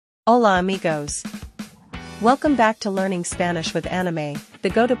Hola amigos! Welcome back to Learning Spanish with Anime, the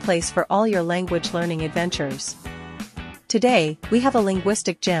go-to place for all your language learning adventures. Today, we have a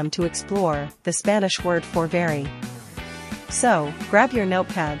linguistic gem to explore, the Spanish word for very. So, grab your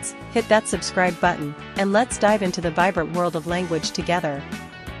notepads, hit that subscribe button, and let's dive into the vibrant world of language together.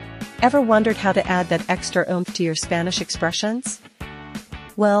 Ever wondered how to add that extra oomph to your Spanish expressions?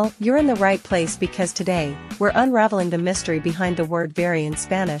 Well, you're in the right place because today, we're unraveling the mystery behind the word very in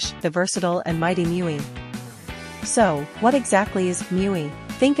Spanish, the versatile and mighty moo-ee. So, what exactly is moo-ee?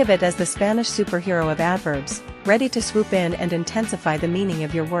 Think of it as the Spanish superhero of adverbs, ready to swoop in and intensify the meaning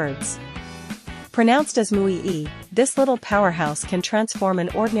of your words. Pronounced as moo-ee, this little powerhouse can transform an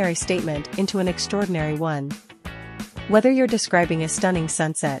ordinary statement into an extraordinary one. Whether you're describing a stunning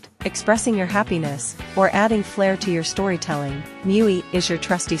sunset, expressing your happiness, or adding flair to your storytelling, moo-ee is your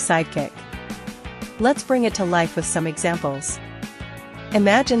trusty sidekick. Let's bring it to life with some examples.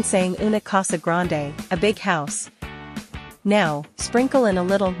 Imagine saying una casa grande, a big house. Now, sprinkle in a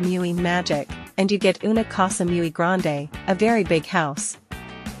little moo-ee magic, and you get una casa muy grande, a very big house.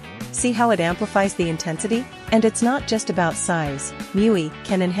 See how it amplifies the intensity? And it's not just about size, moo-ee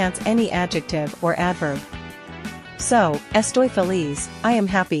can enhance any adjective or adverb. So, estoy feliz, I am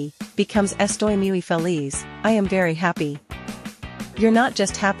happy, becomes estoy muy feliz, I am very happy. You're not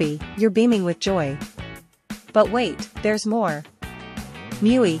just happy, you're beaming with joy. But wait, there's more.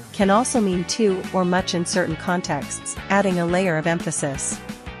 Moo-ee can also mean too or much in certain contexts, adding a layer of emphasis.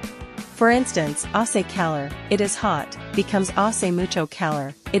 For instance, hace calor, it is hot, becomes hace mucho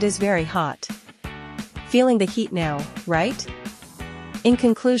calor, it is very hot. Feeling the heat now, right? In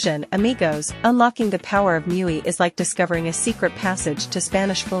conclusion, amigos, unlocking the power of moo-ee is like discovering a secret passage to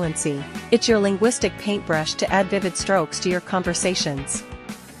Spanish fluency. It's your linguistic paintbrush to add vivid strokes to your conversations.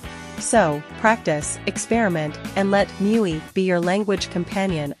 So, practice, experiment, and let moo-ee be your language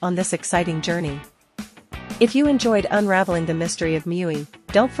companion on this exciting journey. If you enjoyed unraveling the mystery of moo-ee,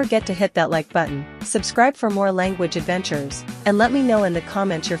 don't forget to hit that like button, subscribe for more language adventures, and let me know in the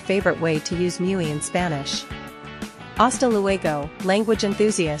comments your favorite way to use moo-ee in Spanish. Hasta luego, language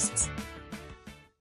enthusiasts!